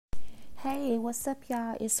Hey, what's up,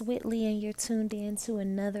 y'all? It's Whitley, and you're tuned in to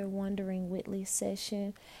another Wondering Whitley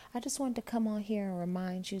session. I just wanted to come on here and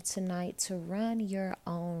remind you tonight to run your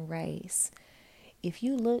own race. If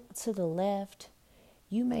you look to the left,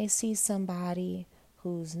 you may see somebody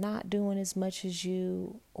who's not doing as much as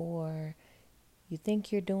you, or you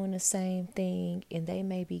think you're doing the same thing, and they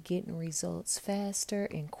may be getting results faster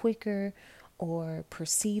and quicker, or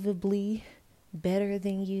perceivably better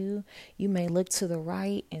than you. You may look to the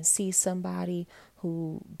right and see somebody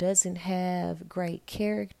who doesn't have great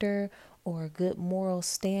character or a good moral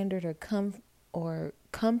standard or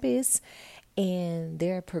compass, and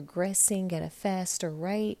they're progressing at a faster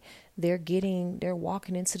rate. They're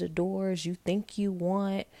walking into the doors you think you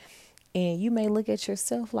want, and you may look at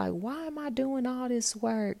yourself like, why am I doing all this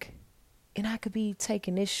work? And I could be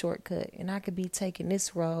taking this shortcut, and I could be taking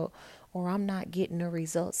this road, or I'm not getting the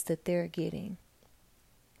results that they're getting.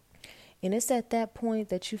 And it's at that point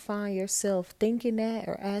that you find yourself thinking that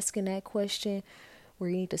or asking that question, where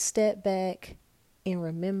you need to step back and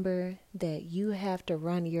remember that you have to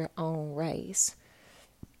run your own race.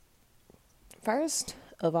 First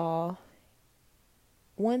of all,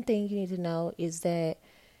 one thing you need to know is that,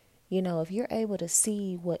 if you're able to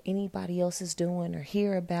see what anybody else is doing or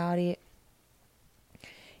hear about it,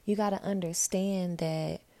 you got to understand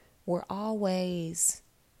that we're always,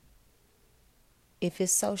 if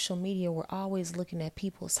it's social media, we're always looking at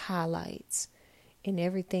people's highlights, and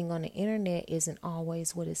everything on the internet isn't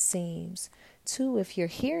always what it seems. Two, if you're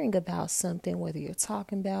hearing about something, whether you're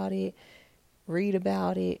talking about it, read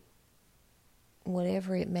about it,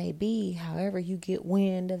 whatever it may be, however you get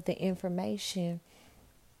wind of the information,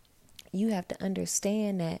 you have to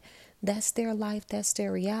understand that that's their life, that's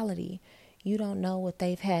their reality. You don't know what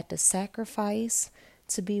they've had to sacrifice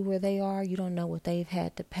to be where they are. You don't know what they've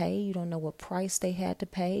had to pay. You don't know what price they had to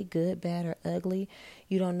pay, good, bad, or ugly.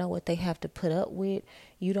 You don't know what they have to put up with.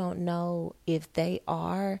 You don't know if they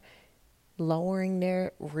are lowering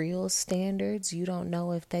their real standards. You don't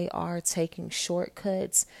know if they are taking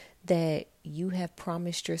shortcuts that you have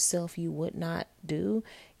promised yourself you would not do.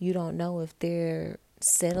 You don't know if they're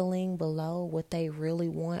settling below what they really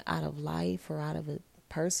want out of life or out of a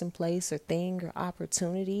person, place, or thing or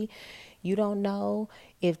opportunity. You don't know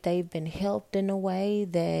if they've been helped in a way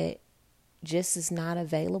that just is not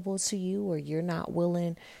available to you, or you're not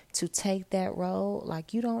willing to take that road.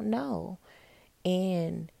 Like, you don't know.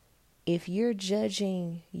 And if you're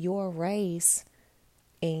judging your race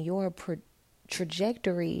and your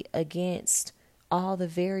trajectory against all the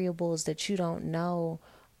variables that you don't know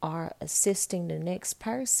are assisting the next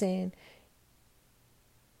person,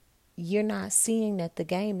 you're not seeing that the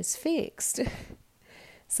game is fixed.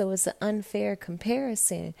 So it's an unfair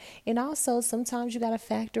comparison. And also, sometimes you got to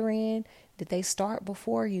factor in, did they start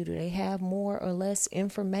before you? Do they have more or less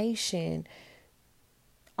information?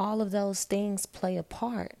 All of those things play a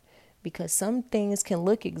part, because some things can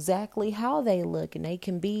look exactly how they look, and they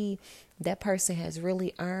can be that person has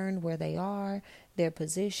really earned where they are, their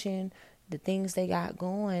position, the things they got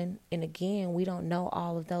going. And again, we don't know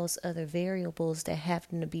all of those other variables that have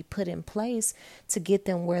to be put in place to get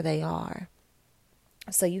them where they are.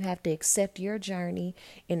 So you have to accept your journey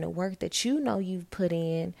and the work that you know you've put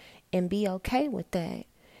in, and be okay with that.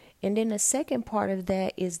 And then the second part of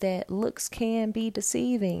that is that looks can be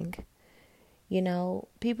deceiving.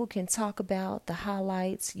 People can talk about the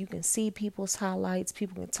highlights. You can see people's highlights.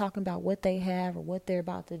 People can talk about what they have or what they're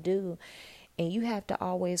about to do. And you have to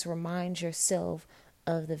always remind yourself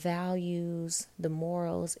of the values, the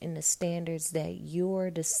morals, and the standards that you're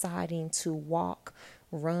deciding to walk,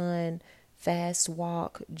 run, fast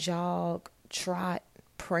walk, jog, trot,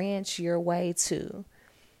 prance your way to.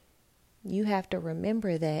 You have to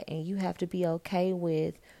remember that, and you have to be okay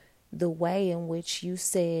with the way in which you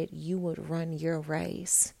said you would run your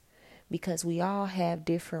race, because we all have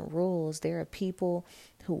different rules. There are people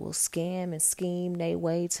who will scam and scheme their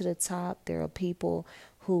way to the top. There are people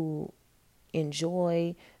who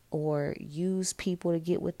enjoy or use people to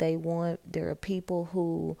get what they want. There are people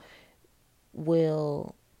who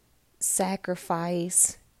will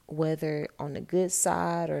sacrifice, whether on the good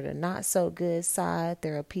side or the not so good side.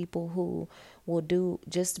 There are people who will do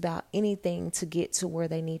just about anything to get to where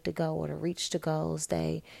they need to go or to reach the goals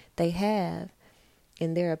they have.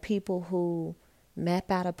 And there are people who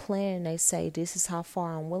map out a plan, and they say, this is how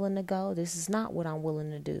far I'm willing to go. This is not what I'm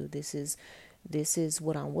willing to do. This is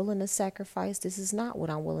what I'm willing to sacrifice. This is not what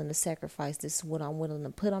I'm willing to sacrifice. This is what I'm willing to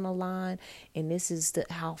put on the line. And this is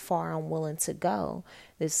how far I'm willing to go.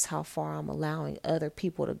 This is how far I'm allowing other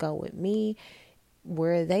people to go with me.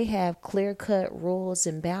 where they have clear-cut rules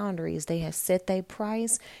and boundaries. They have set their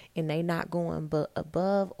price and they not going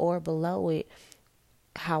above or below it.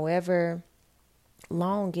 However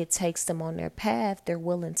long it takes them on their path, they're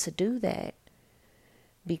willing to do that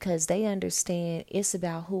because they understand it's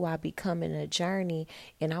about who I become in a journey,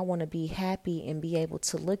 and I want to be happy and be able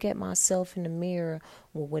to look at myself in the mirror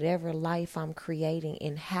with whatever life I'm creating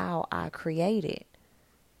and how I create it.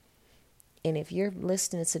 And if you're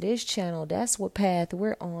listening to this channel, that's what path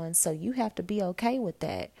we're on. So you have to be okay with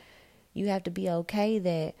that. You have to be okay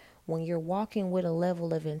that when you're walking with a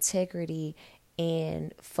level of integrity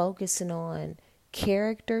and focusing on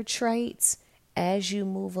character traits as you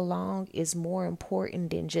move along is more important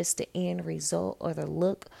than just the end result or the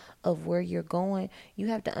look of where you're going. You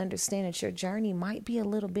have to understand that your journey might be a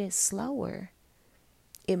little bit slower.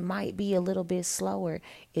 It might be a little bit slower.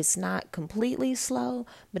 It's not completely slow,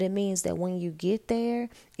 but it means that when you get there,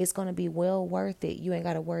 it's going to be well worth it. You ain't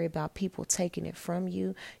got to worry about people taking it from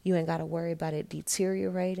you. You ain't got to worry about it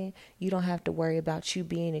deteriorating. You don't have to worry about you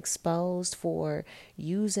being exposed for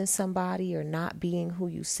using somebody or not being who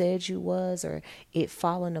you said you was, or it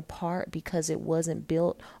falling apart because it wasn't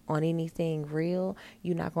built on anything real.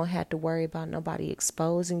 You're not going to have to worry about nobody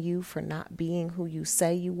exposing you for not being who you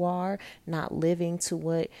say you are, not living to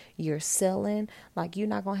what you're selling. Like, you're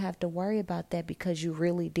not going to have to worry about that because you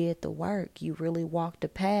really did the work. You really walked the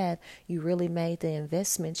path. You really made the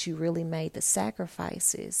investments. You really made the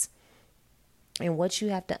sacrifices. And what you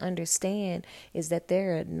have to understand is that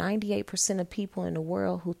there are 98% of people in the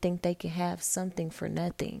world who think they can have something for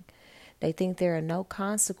nothing. They think there are no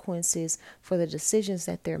consequences for the decisions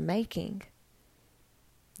that they're making.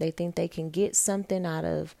 They think they can get something out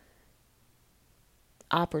of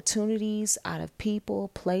opportunities, out of people,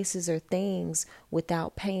 places, or things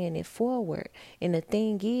without paying it forward. And the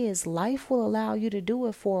thing is, life will allow you to do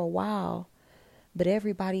it for a while, but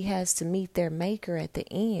everybody has to meet their maker at the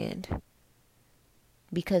end,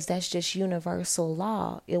 because that's just universal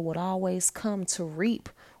law. It would always come to reap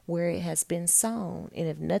where it has been sown. And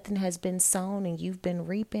if nothing has been sown and you've been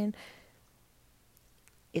reaping,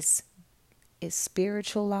 it's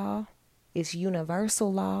spiritual law, it's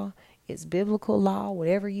universal law, it's biblical law.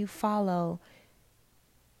 Whatever you follow,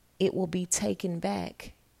 it will be taken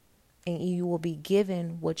back and you will be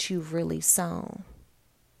given what you've really sown.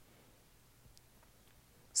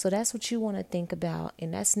 So that's what you want to think about.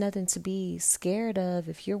 And that's nothing to be scared of.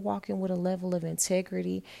 If you're walking with a level of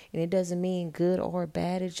integrity, and it doesn't mean good or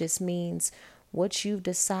bad, it just means what you've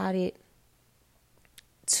decided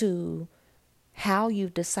to, how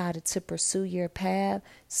you've decided to pursue your path,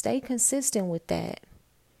 stay consistent with that.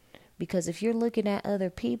 Because if you're looking at other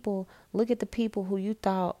people, look at the people who you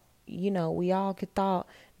thought, we all could thought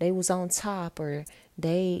they was on top, or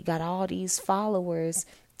they got all these followers,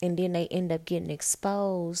 and then they end up getting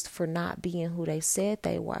exposed for not being who they said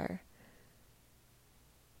they were.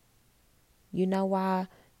 You know why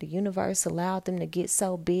the universe allowed them to get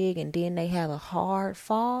so big and then they have a hard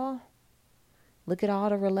fall? Look at all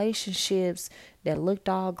the relationships that looked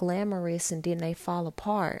all glamorous and then they fall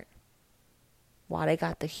apart. While they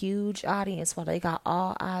got the huge audience, while they got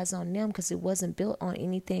all eyes on them, because it wasn't built on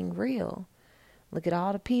anything real. Look at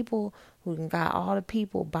all the people who got all the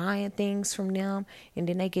people buying things from them, and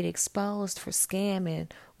then they get exposed for scamming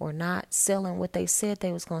or not selling what they said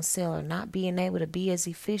they was going to sell, or not being able to be as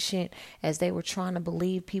efficient as they were trying to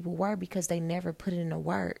believe people were because they never put in the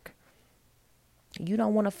work. You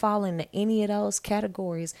don't want to fall into any of those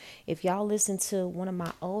categories. If y'all listen to one of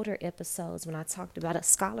my older episodes when I talked about a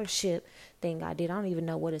scholarship thing I did, I don't even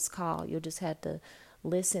know what it's called. You'll just have to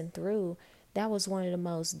listen through. That was one of the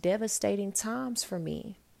most devastating times for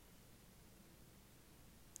me,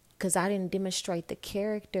 because I didn't demonstrate the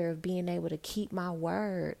character of being able to keep my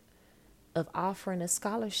word, of offering a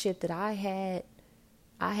scholarship that I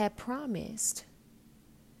had promised.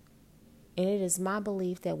 And it is my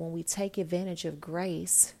belief that when we take advantage of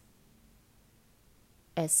grace,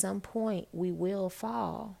 at some point we will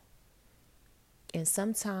fall. And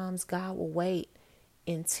sometimes God will wait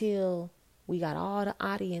until we got all the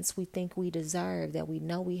audience we think we deserve, that we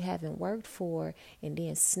know we haven't worked for, and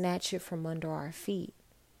then snatch it from under our feet.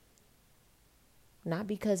 Not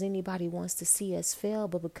because anybody wants to see us fail,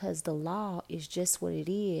 but because the law is just what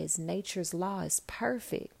it is. Nature's law is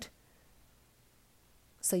perfect.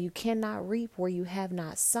 So you cannot reap where you have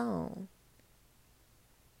not sown.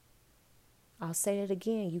 I'll say that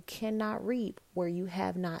again. You cannot reap where you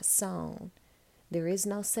have not sown. There is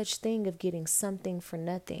no such thing of getting something for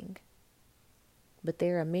nothing. But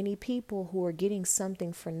there are many people who are getting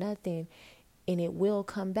something for nothing, and it will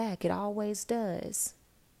come back. It always does.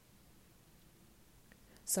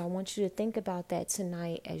 So I want you to think about that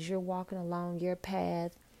tonight as you're walking along your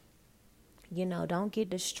path. Don't get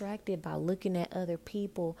distracted by looking at other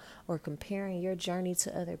people or comparing your journey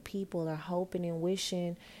to other people or hoping and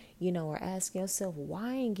wishing, or asking yourself, why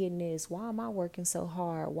I ain't getting this? Why am I working so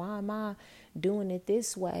hard? Why am I doing it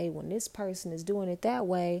this way when this person is doing it that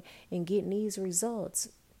way and getting these results?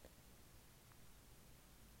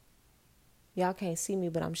 Y'all can't see me,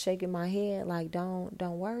 but I'm shaking my head like, don't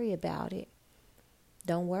worry about it.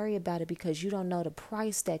 Don't worry about it, because you don't know the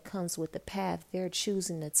price that comes with the path they're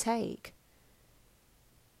choosing to take.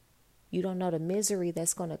 You don't know the misery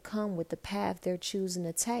that's going to come with the path they're choosing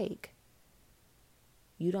to take.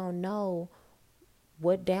 You don't know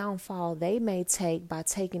what downfall they may take by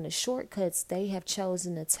taking the shortcuts they have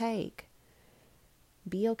chosen to take.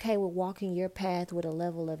 Be okay with walking your path with a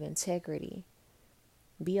level of integrity.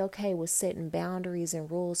 Be okay with setting boundaries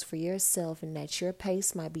and rules for yourself, and that your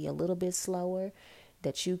pace might be a little bit slower,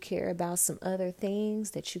 that you care about some other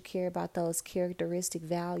things, that you care about those characteristic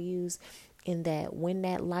values, and that when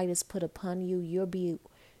that light is put upon you, you'll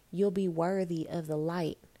be worthy of the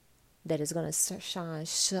light that is going to shine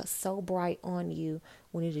so bright on you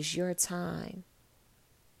when it is your time.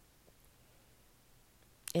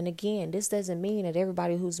 And again, this doesn't mean that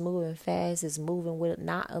everybody who's moving fast is moving with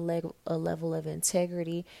not a level of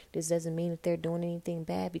integrity. This doesn't mean that they're doing anything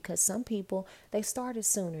bad, because some people, they started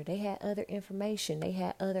sooner. They had other information. They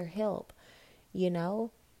had other help,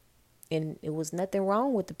 and it was nothing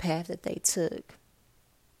wrong with the path that they took.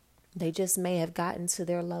 They just may have gotten to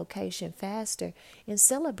their location faster, and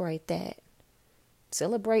celebrate that.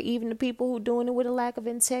 Celebrate even the people who doing it with a lack of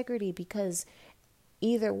integrity, because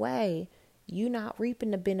either way, you're not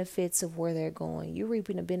reaping the benefits of where they're going. You're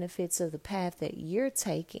reaping the benefits of the path that you're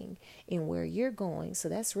taking and where you're going. So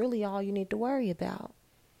that's really all you need to worry about.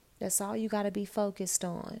 That's all you got to be focused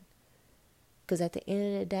on. Because at the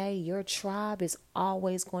end of the day, your tribe is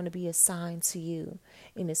always going to be assigned to you.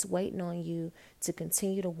 And it's waiting on you to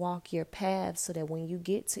continue to walk your path, so that when you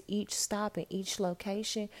get to each stop and each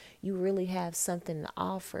location, you really have something to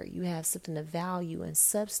offer. You have something of value and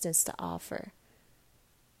substance to offer.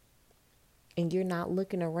 And you're not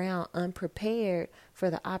looking around unprepared for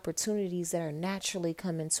the opportunities that are naturally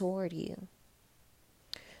coming toward you.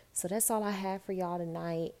 So that's all I have for y'all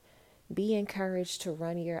tonight. Be encouraged to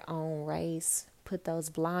run your own race. Put those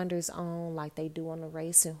blinders on like they do on a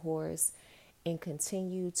racing horse, and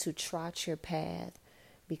continue to trot your path.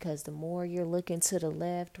 Because the more you're looking to the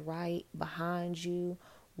left, right, behind you,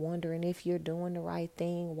 wondering if you're doing the right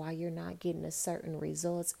thing, why you're not getting a certain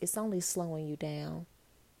results, it's only slowing you down.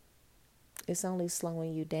 It's only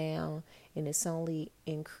slowing you down, and it's only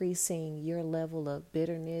increasing your level of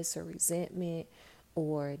bitterness or resentment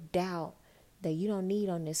or doubt that you don't need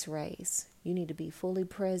on this race. You need to be fully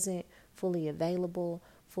present, fully available,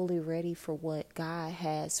 fully ready for what God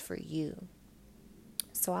has for you.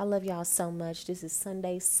 So I love y'all so much. This is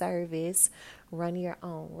Sunday Service. Run your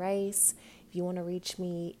own race. If you want to reach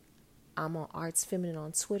me, I'm on Arts Feminine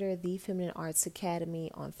on Twitter, The Feminine Arts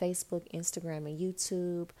Academy on Facebook, Instagram, and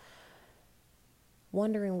YouTube.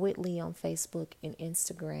 Wondering Whitley on Facebook and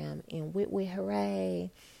Instagram, and Whitwit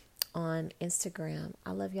Hooray on Instagram.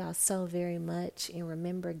 I love y'all so very much, and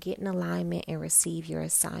remember, get in alignment and receive your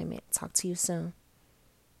assignment. Talk to you soon.